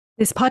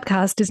This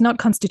podcast does not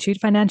constitute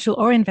financial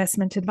or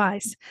investment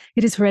advice.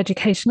 It is for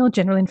educational,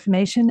 general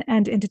information,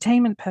 and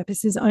entertainment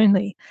purposes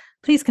only.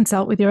 Please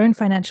consult with your own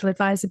financial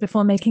advisor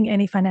before making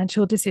any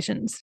financial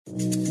decisions.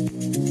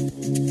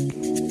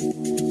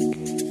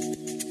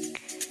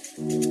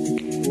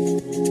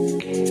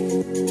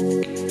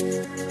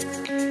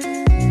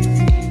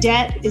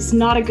 Debt is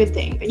not a good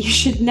thing, but you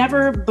should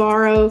never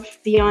borrow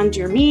beyond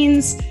your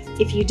means.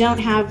 If you don't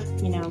have,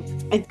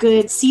 a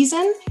good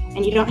season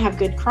and you don't have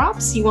good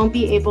crops, you won't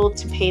be able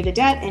to pay the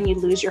debt and you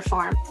lose your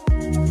farm.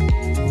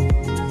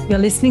 You're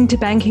listening to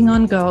Banking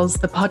on Girls,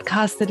 the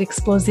podcast that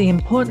explores the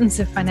importance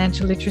of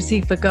financial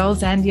literacy for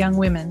girls and young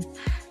women.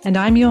 And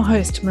I'm your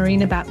host,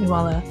 Marina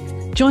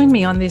Batmiwala. Join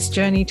me on this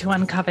journey to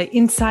uncover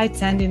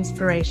insights and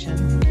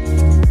inspiration.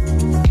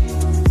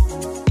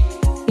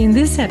 In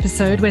this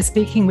episode, we're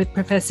speaking with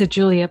Professor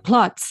Julia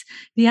Plotz,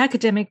 the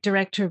Academic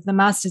Director of the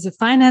Masters of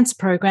Finance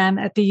program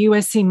at the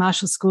USC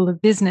Marshall School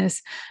of Business,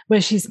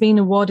 where she's been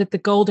awarded the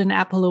Golden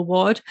Apple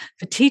Award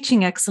for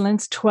teaching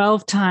excellence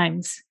 12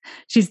 times.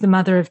 She's the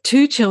mother of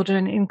 2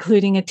 children,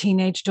 including a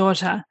teenage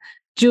daughter.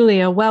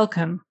 Julia,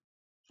 welcome.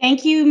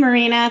 Thank you,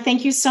 Marina.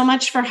 Thank you so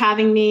much for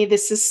having me.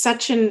 This is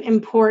such an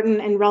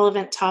important and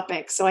relevant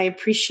topic, so I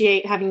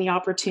appreciate having the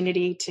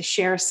opportunity to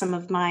share some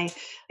of my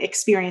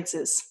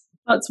experiences.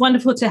 Well, it's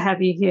wonderful to have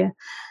you here.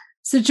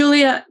 So,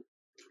 Julia,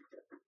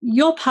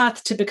 your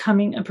path to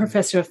becoming a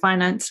professor of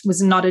finance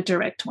was not a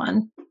direct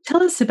one.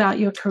 Tell us about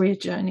your career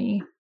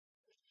journey.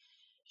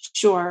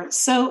 Sure.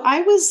 So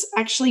I was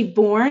actually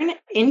born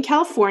in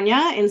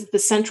California in the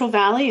Central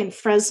Valley in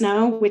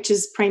Fresno, which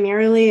is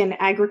primarily an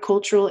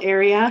agricultural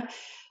area.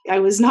 I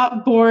was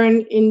not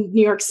born in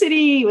New York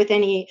City with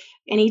any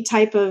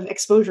type of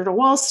exposure to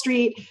Wall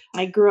Street.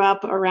 I grew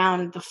up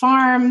around the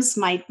farms.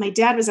 My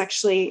dad was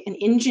actually an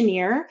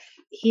engineer.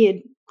 He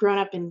had grown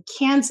up in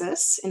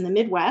Kansas in the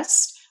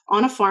Midwest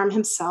on a farm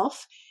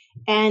himself.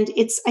 And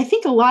I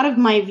think a lot of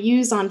my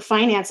views on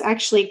finance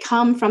actually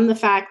come from the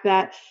fact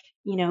that,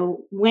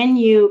 when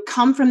you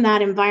come from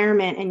that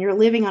environment and you're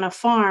living on a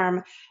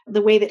farm,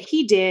 the way that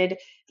he did,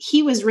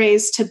 he was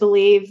raised to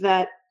believe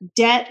that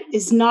debt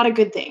is not a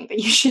good thing, that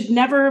you should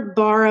never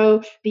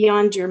borrow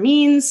beyond your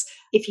means.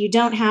 If you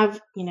don't have,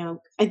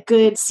 a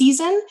good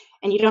season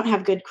and you don't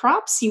have good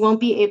crops, you won't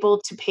be able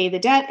to pay the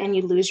debt and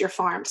you lose your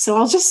farm. So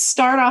I'll just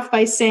start off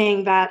by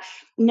saying that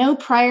no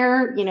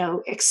prior,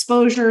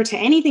 exposure to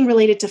anything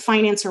related to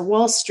finance or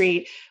Wall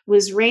Street,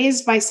 was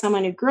raised by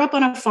someone who grew up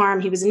on a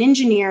farm. He was an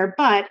engineer,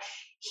 but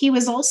he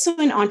was also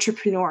an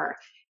entrepreneur,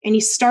 and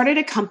he started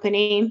a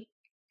company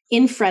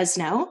in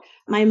Fresno.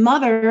 My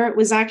mother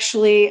was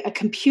actually a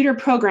computer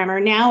programmer.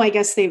 Now, I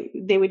guess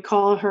they would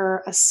call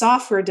her a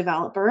software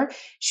developer.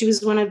 She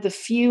was one of the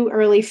few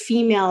early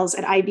females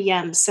at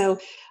IBM. So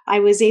I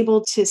was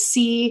able to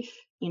see,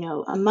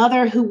 a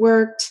mother who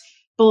worked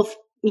both,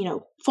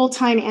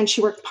 full-time and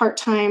she worked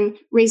part-time,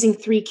 raising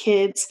 3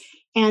 kids.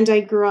 And I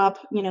grew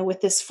up,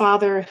 with this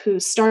father who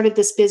started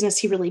this business.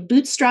 He really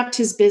bootstrapped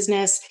his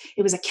business.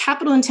 It was a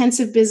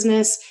capital-intensive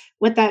business.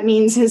 What that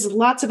means is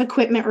lots of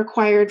equipment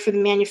required for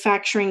the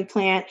manufacturing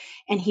plant,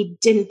 and he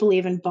didn't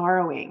believe in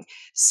borrowing.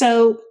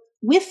 So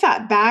with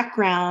that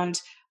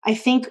background, I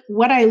think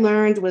what I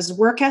learned was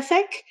work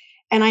ethic,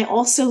 and I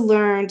also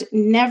learned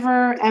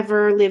never,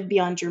 ever live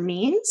beyond your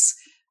means.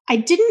 I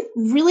didn't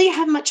really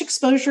have much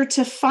exposure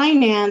to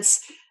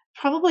finance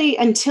probably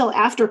until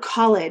after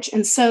college.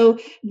 And so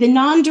the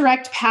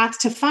non-direct path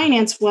to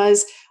finance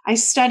was I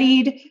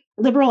studied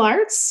liberal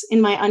arts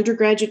in my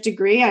undergraduate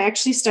degree. I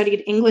actually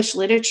studied English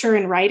literature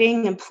and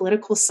writing and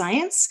political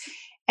science.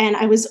 And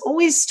I was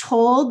always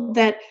told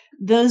that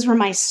those were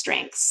my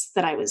strengths,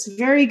 that I was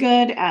very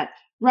good at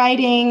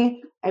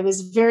writing. I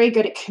was very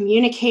good at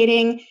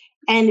communicating.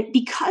 And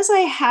because I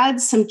had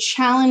some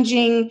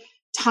challenging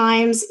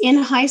times in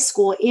high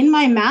school in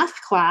my math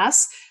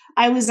class,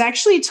 I was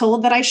actually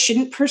told that I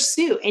shouldn't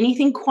pursue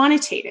anything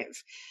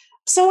quantitative.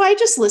 So I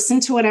just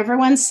listened to what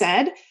everyone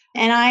said.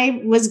 And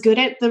I was good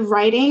at the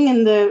writing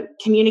and the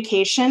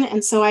communication.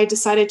 And so I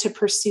decided to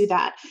pursue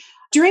that.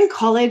 During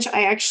college,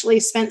 I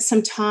actually spent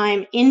some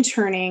time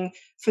interning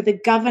for the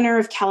governor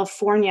of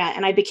California.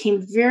 And I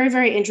became very,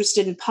 very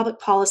interested in public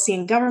policy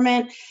and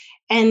government.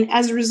 And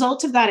as a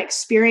result of that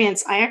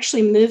experience, I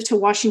actually moved to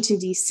Washington,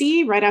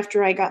 D.C. right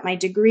after I got my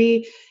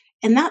degree.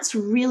 And that's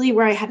really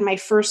where I had my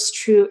first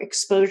true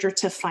exposure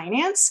to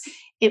finance.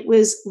 It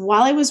was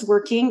while I was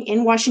working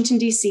in Washington,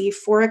 D.C.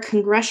 for a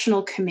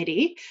congressional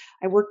committee.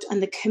 I worked on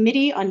the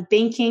Committee on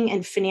Banking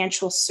and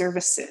Financial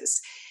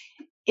Services.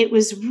 It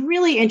was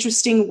really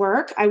interesting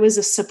work. I was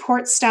a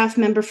support staff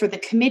member for the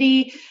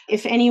committee.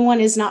 If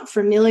anyone is not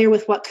familiar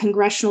with what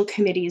congressional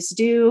committees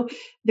do,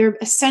 they're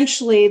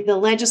essentially the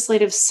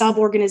legislative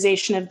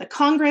sub-organization of the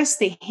Congress.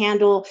 They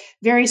handle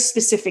very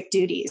specific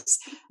duties.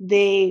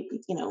 They,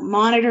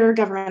 monitor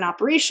government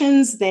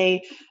operations.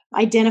 They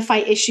identify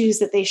issues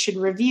that they should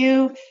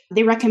review.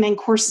 They recommend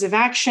courses of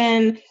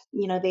action.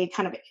 They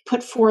kind of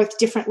put forth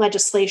different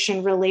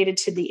legislation related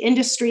to the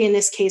industry. In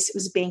this case, it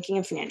was banking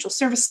and financial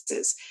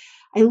services.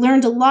 I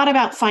learned a lot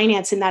about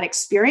finance in that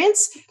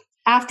experience.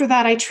 After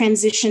that, I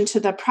transitioned to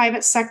the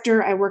private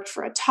sector. I worked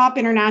for a top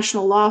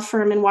international law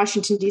firm in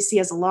Washington, D.C.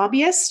 as a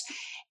lobbyist.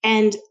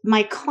 And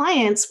my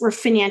clients were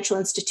financial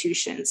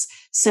institutions.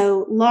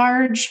 So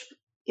large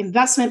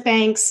investment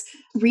banks,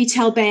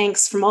 retail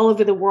banks from all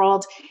over the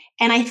world.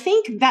 And I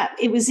think that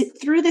it was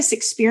through this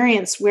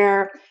experience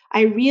where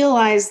I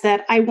realized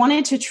that I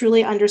wanted to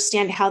truly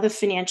understand how the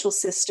financial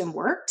system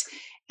worked.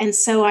 And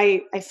so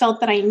I felt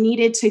that I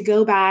needed to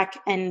go back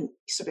and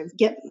sort of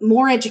get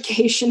more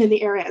education in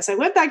the area. So I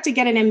went back to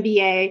get an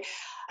MBA.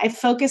 I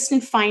focused in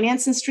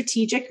finance and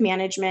strategic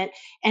management.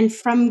 And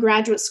from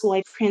graduate school,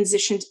 I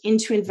transitioned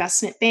into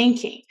investment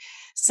banking.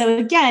 So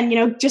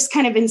again, just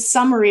kind of in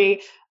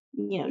summary,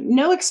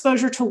 no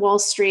exposure to Wall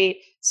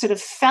Street, sort of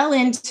fell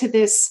into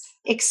this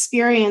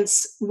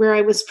experience where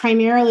I was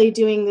primarily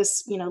doing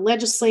this,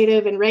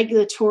 legislative and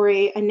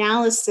regulatory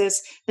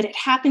analysis, but it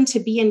happened to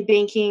be in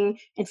banking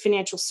and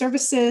financial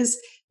services,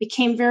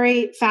 became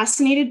very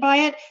fascinated by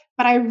it.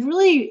 But I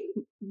really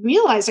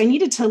realized I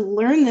needed to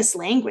learn this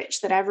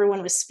language that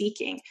everyone was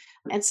speaking.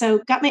 And so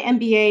got my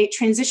MBA,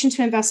 transitioned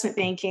to investment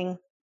banking.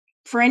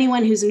 For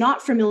anyone who's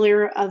not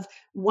familiar of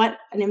what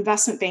an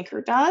investment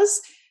banker does,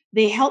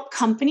 they help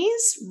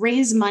companies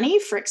raise money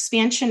for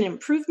expansion and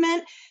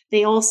improvement.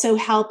 They also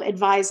help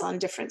advise on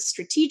different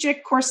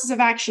strategic courses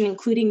of action,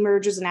 including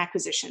mergers and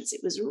acquisitions.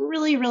 It was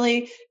really,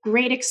 really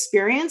great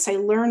experience. I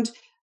learned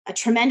a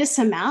tremendous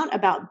amount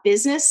about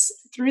business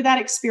through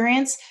that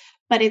experience,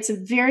 but it's a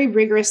very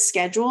rigorous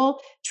schedule.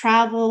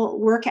 Travel,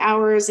 work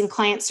hours, and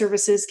client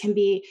services can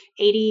be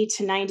 80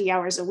 to 90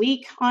 hours a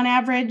week on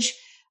average.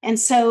 And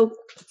so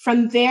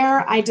from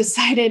there, I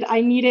decided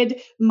I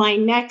needed my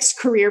next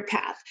career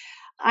path.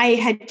 I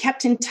had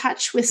kept in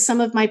touch with some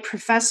of my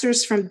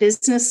professors from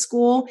business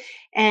school,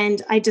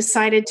 and I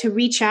decided to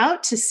reach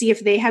out to see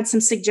if they had some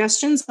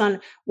suggestions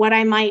on what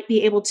I might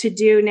be able to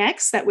do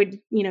next that would,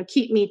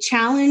 keep me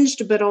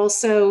challenged, but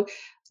also,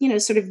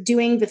 sort of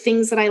doing the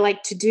things that I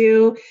like to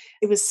do.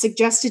 It was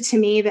suggested to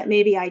me that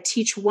maybe I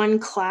teach one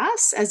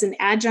class as an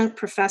adjunct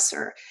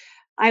professor.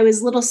 I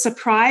was a little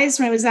surprised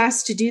when I was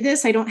asked to do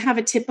this. I don't have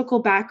a typical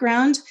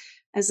background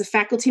as a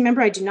faculty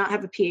member. I do not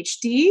have a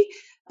PhD.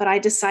 But I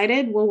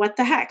decided, well, what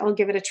the heck? I'll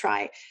give it a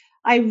try.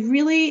 I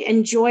really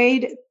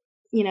enjoyed,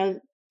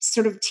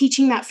 sort of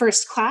teaching that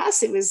first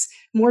class. It was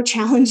more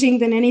challenging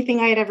than anything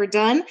I had ever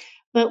done.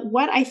 But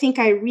what I think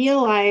I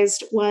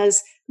realized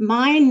was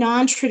my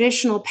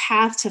non-traditional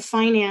path to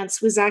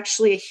finance was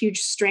actually a huge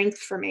strength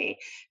for me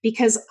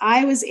because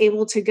I was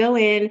able to go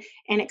in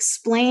and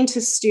explain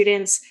to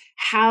students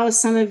how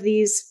some of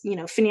these,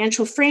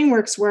 financial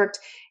frameworks worked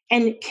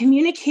and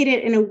communicate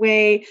it in a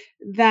way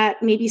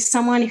that maybe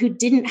someone who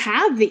didn't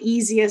have the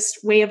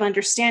easiest way of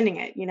understanding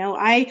it.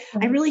 I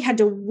really had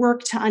to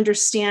work to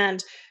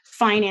understand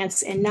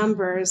finance and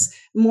numbers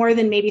more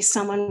than maybe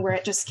someone where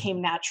it just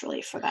came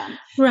naturally for them.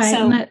 Right.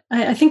 So, and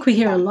I think we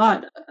hear a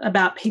lot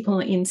about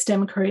people in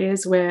STEM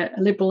careers where a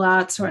liberal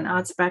arts or an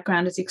arts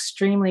background is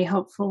extremely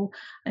helpful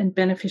and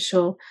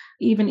beneficial,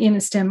 even in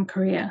a STEM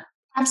career.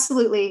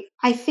 Absolutely.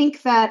 I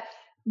think that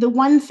the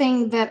one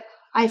thing that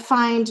I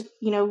find,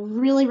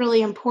 really,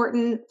 really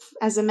important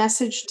as a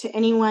message to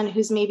anyone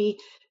who's maybe,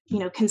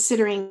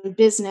 considering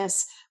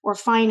business or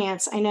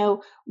finance. I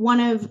know one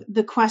of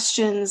the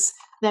questions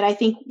that I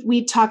think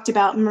we talked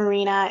about,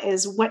 Marina,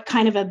 is what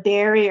kind of a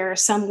barrier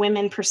some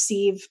women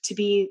perceive to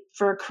be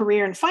for a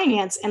career in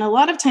finance. And a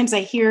lot of times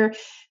I hear,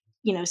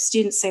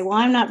 students say, well,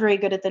 I'm not very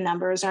good at the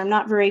numbers, or I'm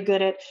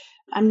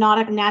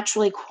not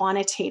naturally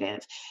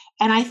quantitative.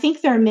 And I think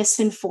they're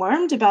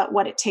misinformed about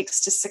what it takes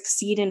to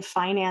succeed in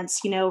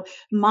finance.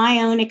 My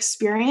own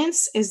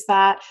experience is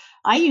that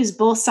I use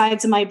both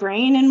sides of my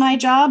brain in my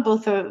job,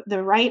 both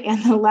the right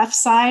and the left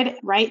side.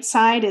 Right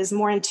side is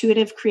more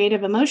intuitive,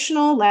 creative,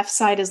 emotional. Left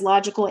side is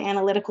logical,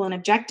 analytical, and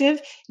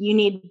objective. You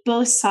need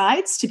both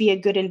sides to be a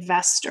good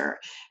investor.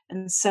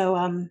 And so,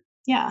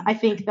 I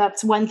think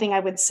that's one thing I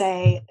would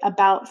say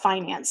about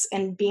finance.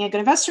 And being a good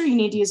investor, you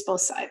need to use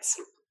both sides.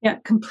 Yeah,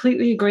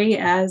 completely agree.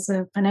 As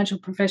a financial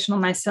professional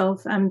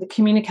myself, the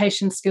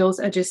communication skills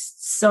are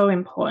just so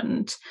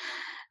important.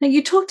 Now,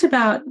 you talked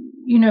about,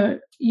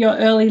 your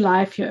early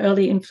life, your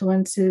early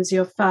influences.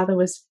 Your father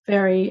was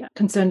very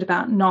concerned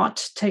about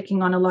not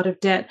taking on a lot of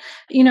debt.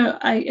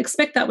 I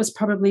expect that was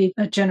probably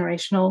a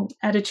generational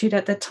attitude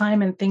at that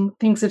time, and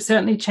things have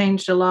certainly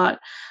changed a lot.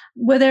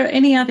 Were there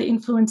any other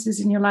influences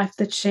in your life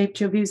that shaped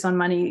your views on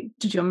money?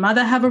 Did your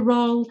mother have a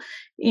role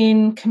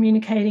in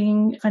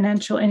communicating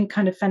any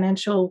kind of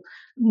financial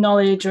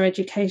knowledge or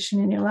education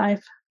in your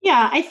life?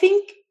 Yeah, I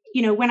think,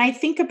 when I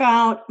think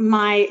about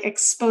my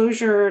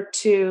exposure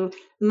to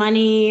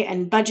money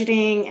and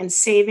budgeting and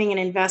saving and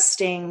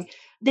investing,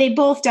 they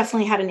both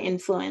definitely had an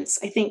influence.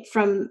 I think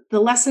from the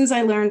lessons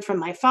I learned from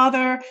my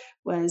father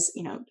was,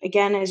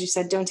 again, as you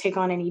said, don't take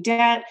on any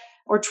debt,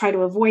 or try to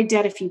avoid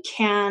debt if you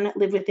can,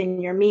 live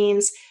within your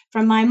means.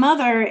 From my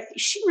mother,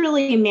 she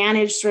really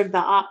managed sort of the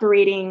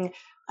operating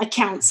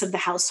accounts of the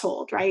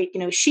household, right?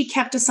 She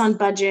kept us on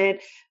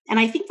budget. And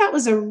I think that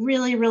was a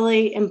really,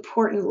 really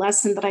important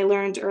lesson that I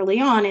learned early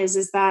on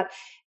is that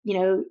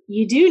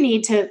you do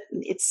need to,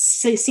 it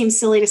seems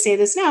silly to say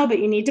this now, but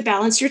you need to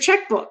balance your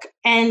checkbook.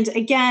 And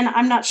again,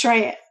 I'm not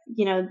sure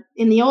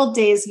in the old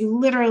days, you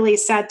literally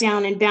sat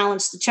down and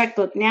balanced the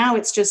checkbook. Now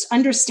it's just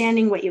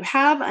understanding what you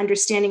have,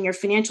 understanding your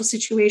financial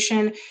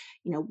situation,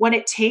 what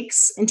it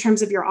takes in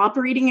terms of your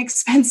operating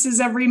expenses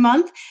every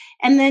month,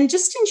 and then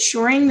just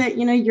ensuring that,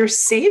 you're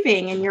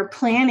saving and you're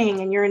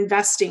planning and you're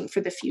investing for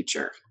the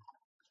future.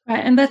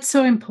 Right. And that's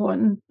so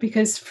important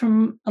because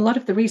from a lot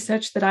of the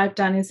research that I've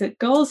done is that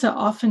girls are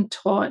often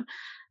taught,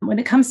 when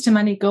it comes to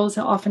money, girls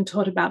are often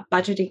taught about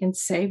budgeting and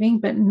saving,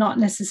 but not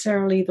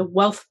necessarily the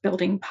wealth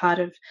building part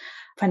of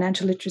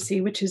financial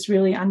literacy, which is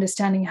really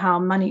understanding how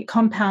money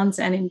compounds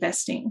and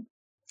investing.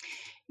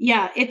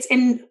 Yeah,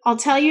 and I'll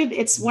tell you,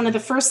 it's one of the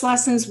first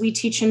lessons we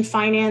teach in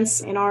finance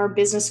in our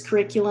business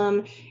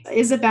curriculum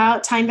is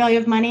about time value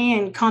of money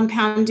and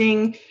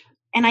compounding.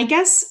 And I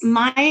guess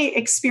my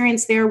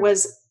experience there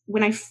was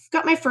when I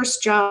got my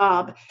first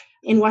job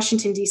in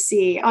Washington,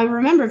 D.C., I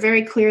remember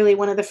very clearly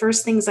one of the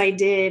first things I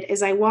did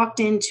is I walked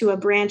into a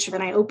branch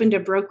and I opened a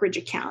brokerage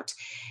account.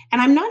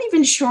 And I'm not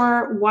even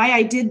sure why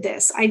I did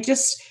this.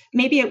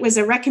 Maybe it was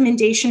a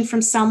recommendation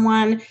from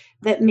someone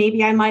that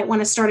maybe I might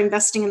want to start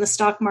investing in the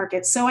stock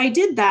market. So I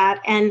did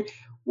that. And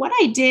what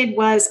I did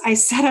was I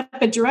set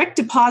up a direct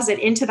deposit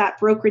into that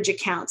brokerage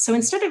account. So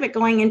instead of it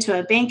going into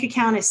a bank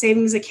account, a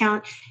savings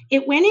account,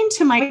 it went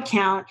into my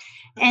account.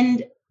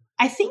 And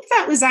I think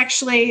that was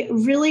actually a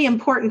really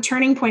important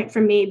turning point for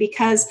me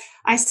because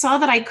I saw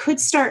that I could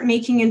start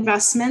making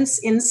investments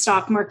in the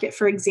stock market,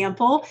 for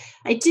example.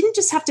 I didn't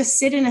just have to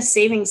sit in a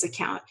savings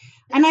account.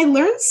 And I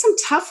learned some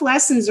tough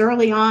lessons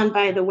early on,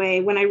 by the way,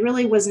 when I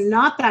really was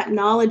not that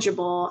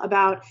knowledgeable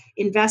about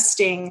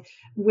investing,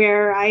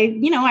 where I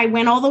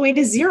went all the way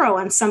to zero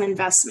on some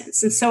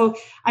investments. And so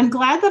I'm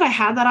glad that I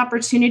had that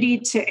opportunity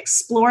to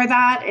explore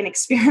that and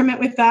experiment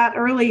with that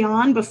early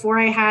on before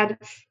I had,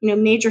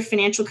 major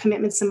financial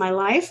commitments in my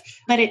life.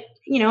 But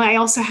I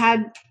also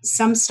had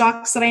some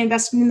stocks that I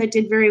invested in that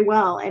did very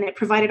well, and it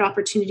provided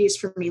opportunities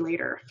for me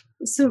later.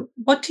 So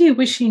what do you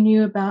wish you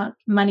knew about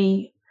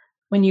money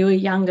when you were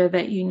younger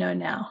that you know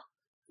now?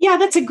 Yeah,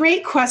 that's a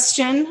great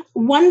question.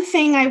 One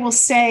thing I will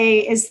say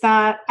is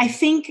that I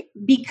think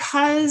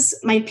because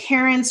my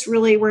parents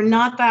really were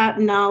not that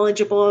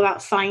knowledgeable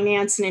about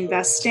finance and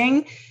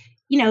investing,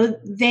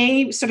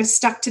 they sort of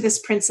stuck to this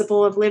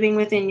principle of living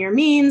within your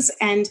means.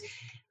 And,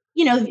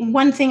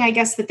 one thing I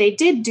guess that they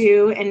did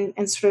do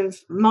and sort of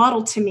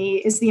model to me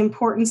is the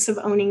importance of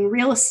owning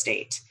real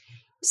estate.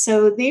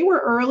 So they were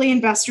early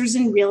investors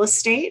in real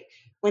estate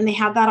when they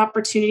had that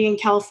opportunity in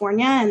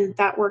California, and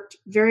that worked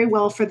very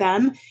well for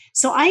them.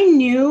 So I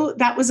knew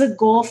that was a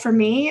goal for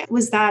me,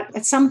 was that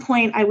at some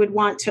point I would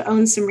want to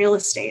own some real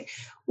estate.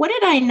 What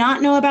did I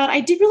not know about?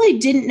 I really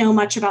didn't know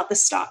much about the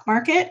stock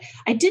market.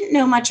 I didn't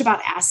know much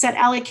about asset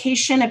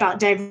allocation, about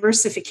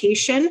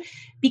diversification,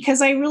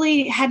 because I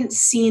really hadn't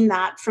seen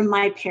that from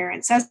my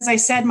parents. As I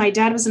said, my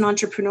dad was an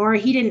entrepreneur.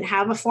 He didn't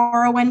have a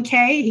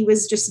 401k. He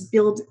was just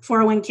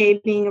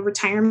 401k being a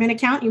retirement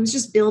account. He was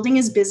just building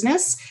his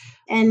business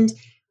and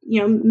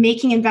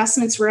making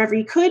investments wherever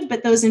he could,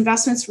 but those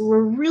investments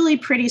were really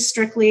pretty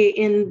strictly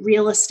in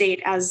real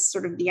estate as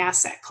sort of the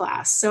asset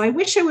class. So I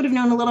wish I would have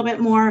known a little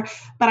bit more,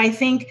 but I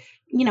think,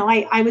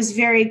 I was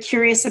very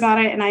curious about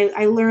it and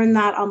I learned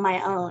that on my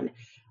own.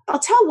 I'll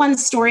tell one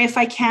story if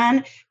I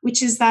can,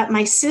 which is that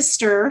my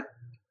sister,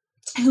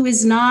 who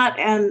is not,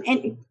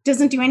 and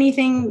doesn't do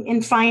anything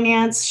in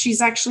finance,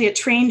 she's actually a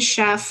trained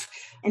chef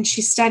and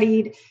she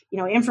studied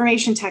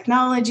information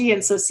technology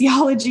and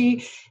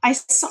sociology. I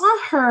saw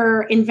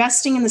her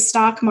investing in the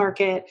stock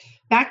market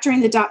back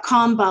during the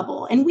dot-com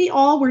bubble. And we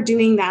all were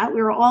doing that.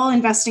 We were all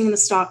investing in the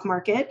stock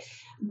market.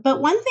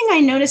 But one thing I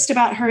noticed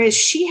about her is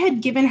she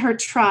had given her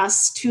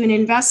trust to an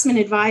investment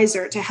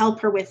advisor to help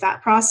her with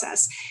that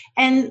process.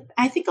 And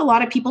I think a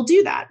lot of people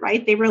do that,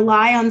 right? They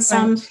rely on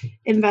some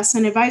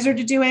investment advisor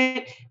to do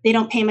it. They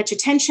don't pay much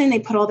attention. They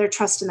put all their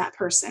trust in that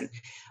person.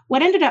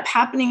 What ended up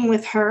happening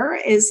with her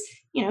is,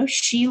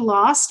 she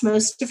lost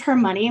most of her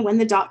money when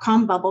the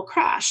dot-com bubble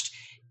crashed.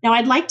 Now,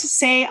 I'd like to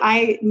say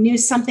I knew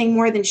something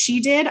more than she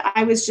did.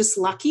 I was just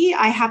lucky.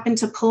 I happened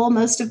to pull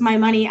most of my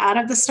money out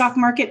of the stock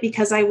market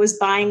because I was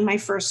buying my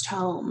first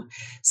home.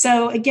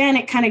 So again,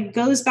 it kind of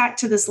goes back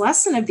to this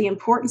lesson of the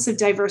importance of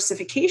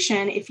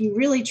diversification. If you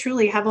really,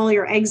 truly have all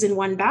your eggs in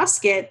one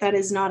basket, that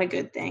is not a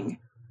good thing.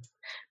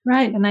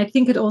 Right. And I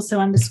think it also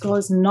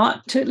underscores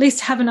not to at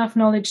least have enough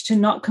knowledge to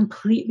not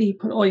completely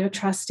put all your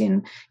trust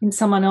in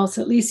someone else,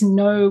 at least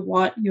know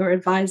what your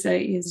advisor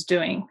is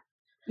doing.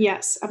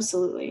 Yes,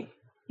 absolutely.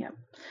 Yeah.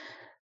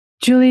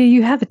 Julia,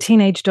 you have a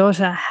teenage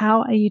daughter.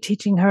 How are you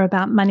teaching her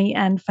about money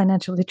and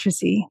financial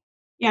literacy?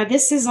 Yeah,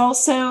 this is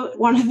also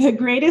one of the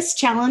greatest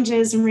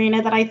challenges,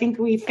 Marina, that I think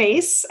we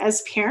face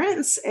as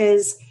parents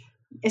is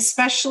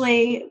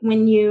especially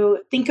when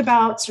you think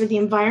about sort of the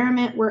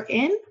environment we're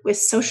in with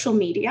social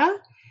media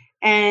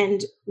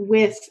and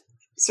with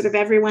sort of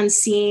everyone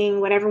seeing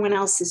what everyone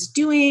else is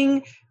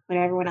doing, what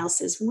everyone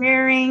else is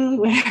wearing,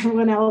 what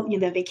everyone else,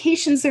 the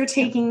vacations they're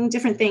taking,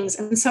 different things.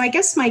 And so I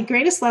guess my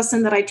greatest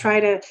lesson that I try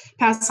to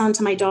pass on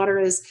to my daughter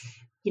is,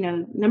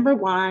 number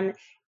one,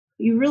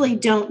 you really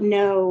don't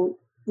know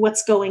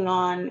what's going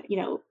on,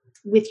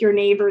 with your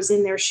neighbors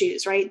in their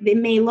shoes, right? They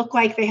may look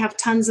like they have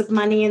tons of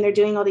money and they're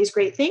doing all these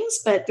great things,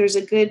 but there's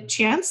a good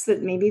chance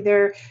that maybe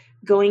they're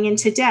going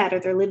into debt or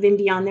they're living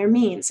beyond their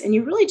means. And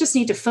you really just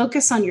need to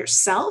focus on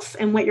yourself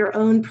and what your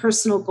own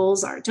personal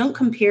goals are. Don't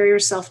compare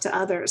yourself to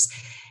others.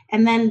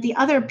 And then the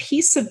other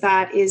piece of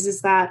that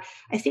is that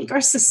I think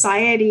our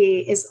society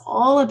is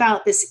all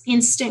about this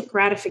instant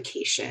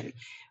gratification.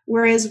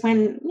 Whereas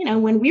when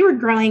we were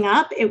growing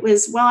up, it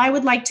was, well, I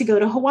would like to go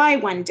to Hawaii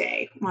one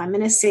day. Well, I'm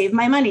going to save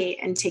my money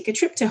and take a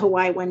trip to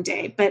Hawaii one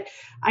day, but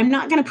I'm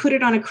not going to put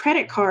it on a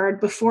credit card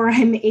before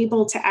I'm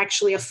able to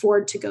actually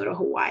afford to go to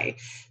Hawaii.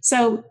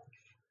 So,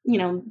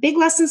 big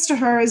lessons to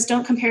her is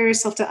don't compare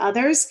yourself to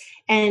others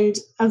and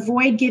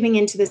avoid giving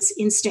into this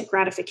instant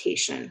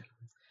gratification.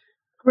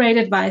 Great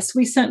advice.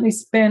 We certainly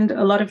spend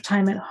a lot of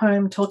time at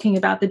home talking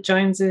about the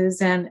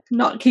Joneses and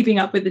not keeping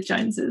up with the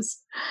Joneses.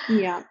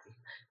 Yeah.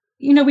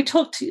 We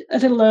talked a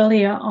little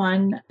earlier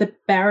on the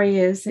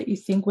barriers that you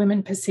think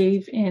women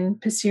perceive in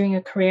pursuing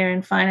a career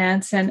in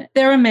finance, and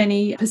there are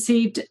many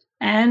perceived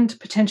and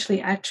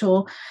potentially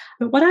actual.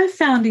 But what I've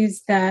found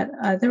is that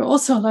there are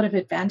also a lot of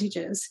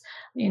advantages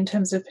in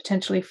terms of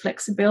potentially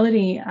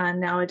flexibility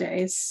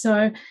nowadays.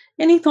 So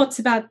any thoughts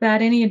about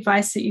that? Any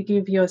advice that you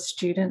give your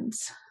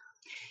students?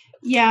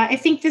 Yeah, I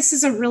think this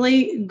is a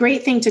really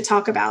great thing to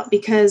talk about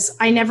because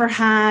I never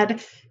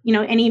had,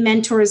 any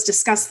mentors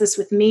discuss this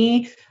with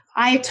me.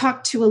 I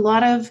talk to a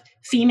lot of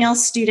female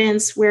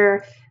students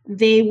where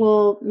they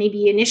will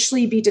maybe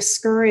initially be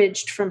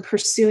discouraged from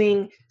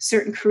pursuing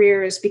certain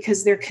careers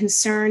because they're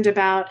concerned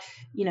about,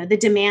 the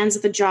demands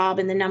of the job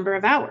and the number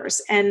of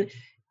hours. And,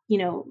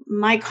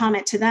 my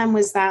comment to them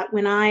was that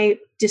when I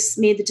just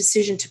made the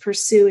decision to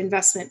pursue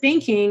investment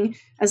banking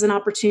as an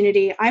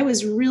opportunity, I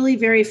was really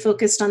very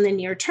focused on the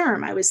near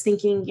term. I was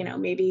thinking,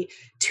 maybe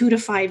 2 to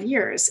 5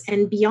 years.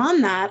 And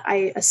beyond that,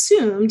 I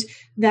assumed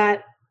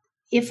that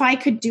if I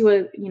could do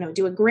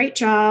a great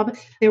job,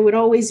 there would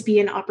always be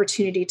an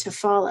opportunity to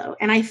follow.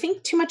 And I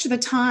think too much of the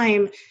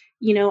time,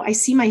 I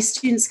see my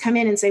students come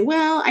in and say,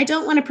 well, I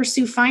don't want to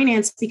pursue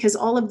finance because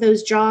all of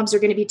those jobs are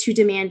going to be too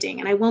demanding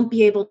and I won't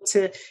be able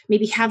to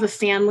maybe have a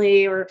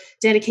family or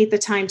dedicate the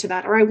time to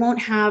that, or I won't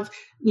have,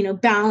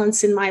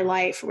 balance in my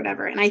life or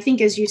whatever. And I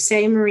think, as you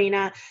say,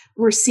 Marina,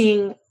 we're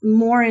seeing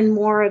more and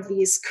more of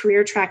these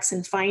career tracks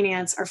in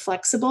finance are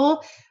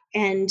flexible.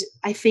 And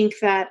I think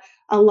that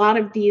a lot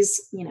of these,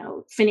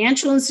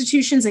 financial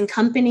institutions and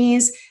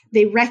companies,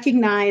 they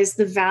recognize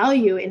the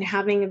value in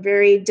having a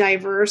very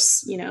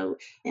diverse,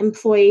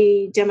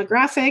 employee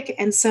demographic.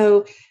 And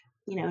so,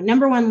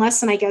 number one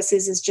lesson, I guess,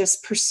 is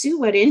just pursue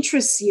what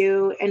interests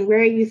you and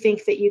where you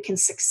think that you can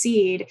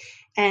succeed.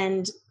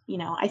 And,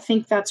 I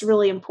think that's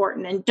really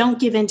important. And don't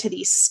give in to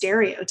these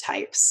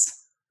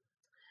stereotypes.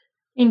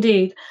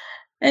 Indeed.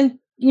 And,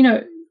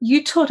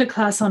 you taught a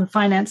class on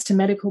finance to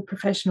medical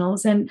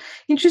professionals, and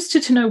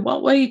interested to know,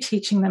 what were you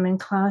teaching them in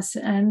class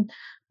and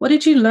what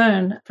did you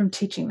learn from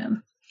teaching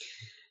them?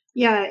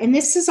 Yeah, and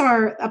this is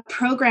a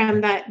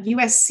program that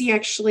USC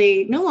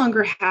actually no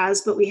longer has,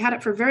 but we had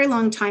it for a very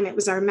long time. It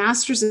was our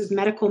Masters of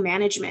Medical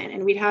Management,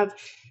 and we'd have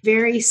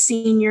very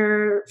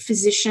senior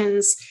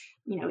physicians,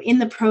 in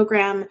the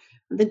program.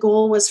 The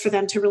goal was for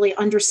them to really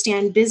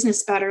understand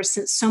business better,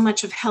 since so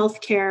much of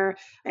healthcare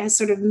has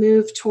sort of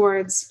moved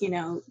towards,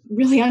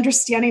 really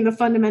understanding the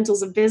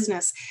fundamentals of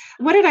business.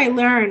 What did I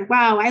learn?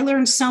 Wow, I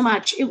learned so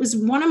much. It was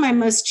one of my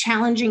most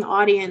challenging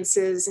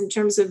audiences in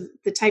terms of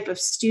the type of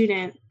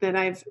student that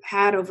I've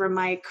had over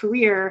my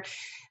career.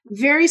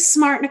 Very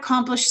smart and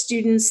accomplished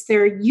students.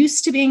 They're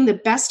used to being the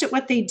best at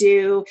what they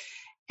do.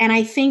 And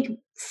I think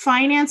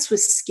finance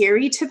was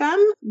scary to them,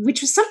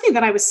 which was something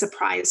that I was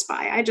surprised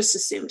by. I just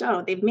assumed,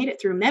 they've made it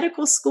through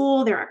medical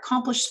school. They're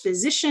accomplished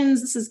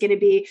physicians. This is going to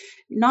be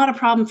not a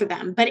problem for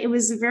them. But it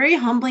was a very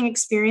humbling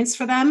experience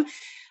for them.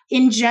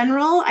 In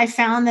general, I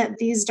found that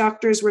these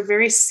doctors were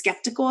very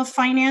skeptical of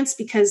finance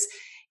because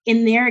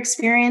in their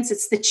experience,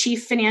 it's the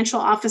chief financial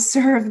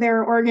officer of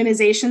their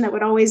organization that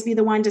would always be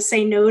the one to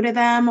say no to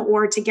them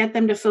or to get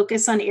them to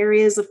focus on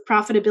areas of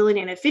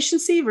profitability and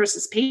efficiency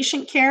versus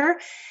patient care.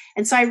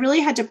 And so I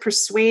really had to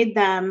persuade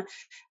them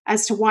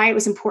as to why it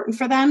was important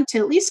for them to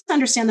at least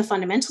understand the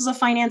fundamentals of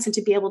finance and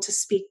to be able to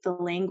speak the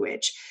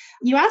language.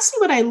 You asked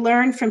me what I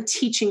learned from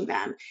teaching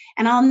them.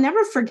 And I'll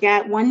never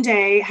forget one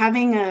day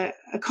having a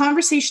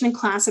conversation in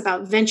class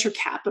about venture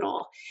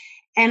capital.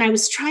 And I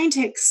was trying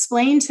to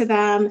explain to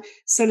them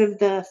sort of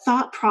the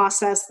thought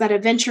process that a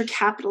venture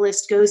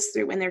capitalist goes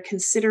through when they're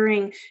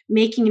considering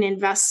making an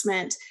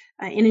investment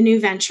in a new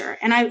venture.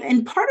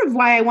 And part of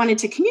why I wanted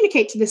to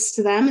communicate this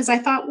to them is I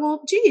thought,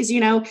 well, geez,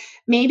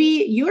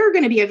 maybe you're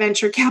going to be a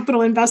venture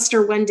capital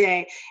investor one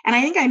day. And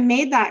I think I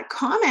made that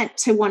comment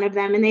to one of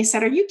them and they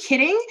said, are you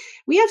kidding?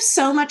 We have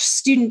so much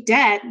student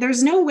debt.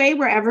 There's no way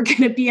we're ever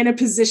going to be in a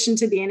position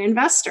to be an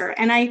investor.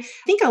 And I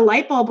think a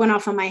light bulb went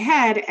off on my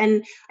head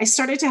and I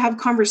started to have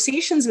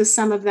conversations with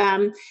some of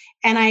them.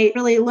 And I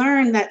really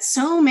learned that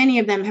so many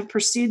of them have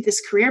pursued this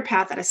career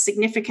path at a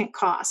significant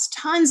cost,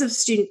 tons of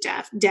student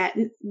debt.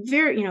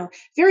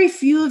 Very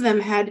few of them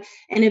had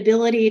an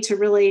ability to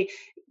really,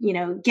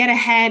 get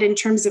ahead in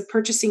terms of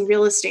purchasing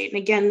real estate.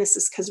 And again, this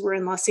is because we're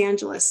in Los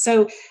Angeles.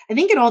 So I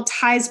think it all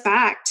ties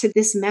back to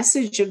this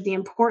message of the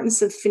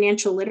importance of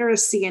financial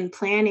literacy and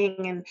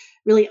planning and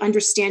really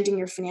understanding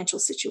your financial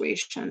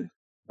situation.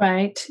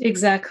 Right,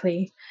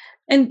 exactly.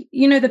 And,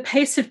 the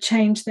pace of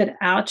change that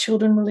our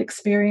children will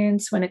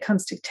experience when it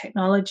comes to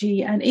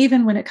technology and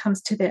even when it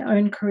comes to their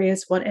own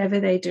careers, whatever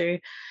they do,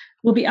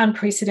 will be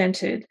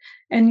unprecedented.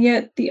 And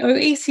yet the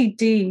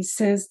OECD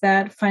says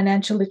that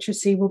financial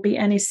literacy will be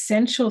an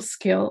essential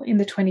skill in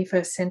the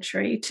 21st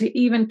century to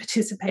even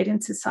participate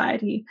in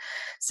society.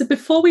 So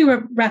before we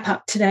wrap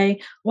up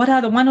today, what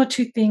are the one or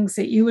two things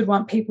that you would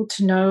want people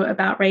to know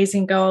about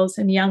raising girls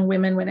and young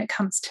women when it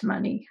comes to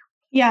money?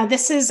 Yeah,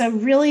 this is a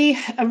really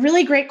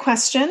great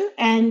question.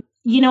 And,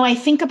 I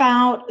think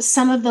about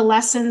some of the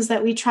lessons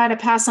that we try to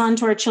pass on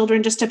to our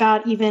children just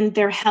about even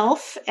their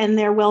health and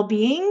their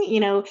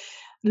well-being.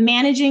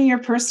 Managing your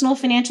personal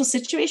financial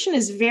situation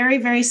is very,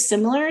 very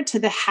similar to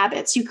the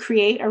habits you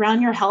create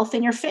around your health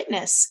and your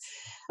fitness.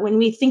 When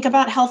we think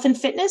about health and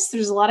fitness,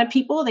 there's a lot of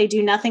people, they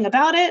do nothing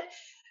about it,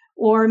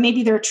 or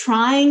maybe they're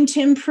trying to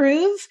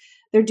improve,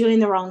 they're doing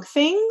the wrong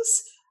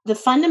things. The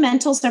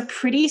fundamentals are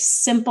pretty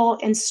simple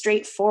and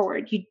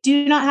straightforward. You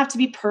do not have to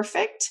be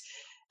perfect,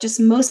 just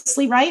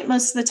mostly right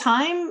most of the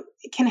time.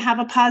 It can have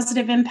a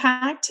positive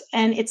impact,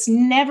 and it's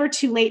never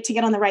too late to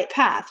get on the right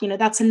path.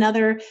 That's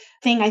another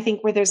thing I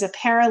think where there's a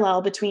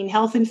parallel between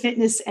health and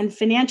fitness and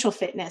financial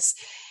fitness.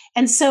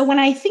 And so when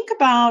I think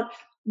about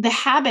the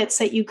habits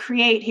that you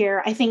create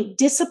here, I think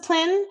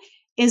discipline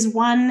is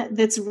one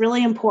that's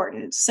really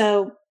important.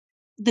 So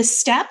the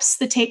steps,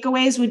 the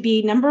takeaways would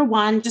be, number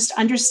one, just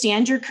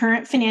understand your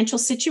current financial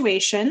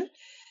situation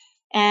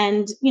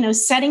and,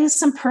 setting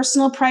some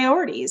personal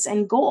priorities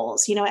and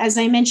goals. As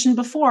I mentioned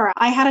before,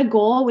 I had a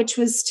goal, which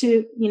was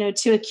to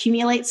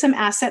accumulate some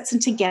assets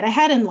and to get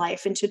ahead in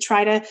life and to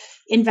try to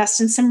invest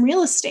in some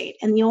real estate.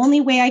 And the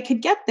only way I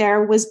could get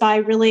there was by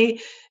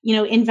really,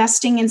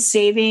 investing and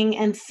saving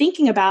and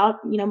thinking about,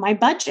 my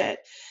budget.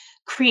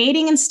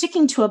 Creating and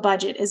sticking to a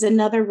budget is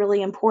another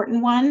really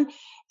important one.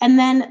 And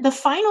then the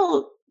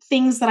final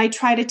things that I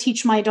try to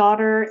teach my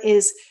daughter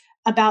is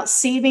about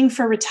saving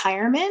for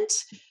retirement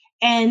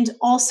and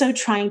also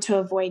trying to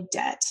avoid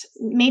debt.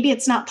 Maybe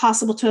it's not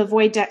possible to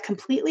avoid debt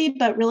completely,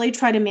 but really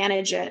try to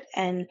manage it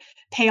and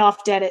pay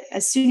off debt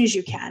as soon as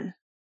you can.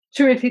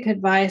 Terrific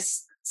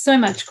advice. So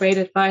much great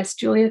advice,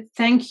 Julia.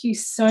 Thank you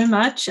so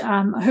much.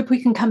 I hope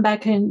we can come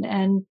back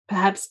and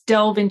perhaps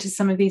delve into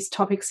some of these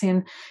topics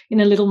in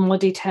a little more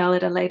detail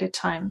at a later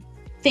time.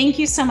 Thank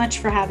you so much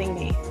for having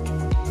me.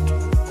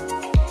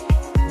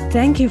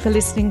 Thank you for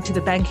listening to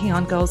the Banking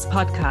on Goals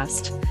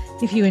podcast.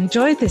 If you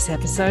enjoyed this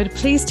episode,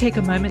 please take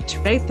a moment to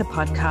rate the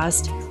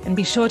podcast and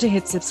be sure to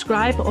hit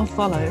subscribe or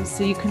follow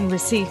so you can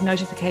receive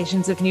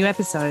notifications of new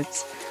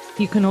episodes.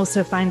 You can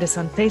also find us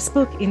on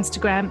Facebook,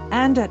 Instagram,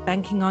 and at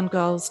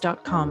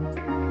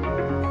bankingongoals.com.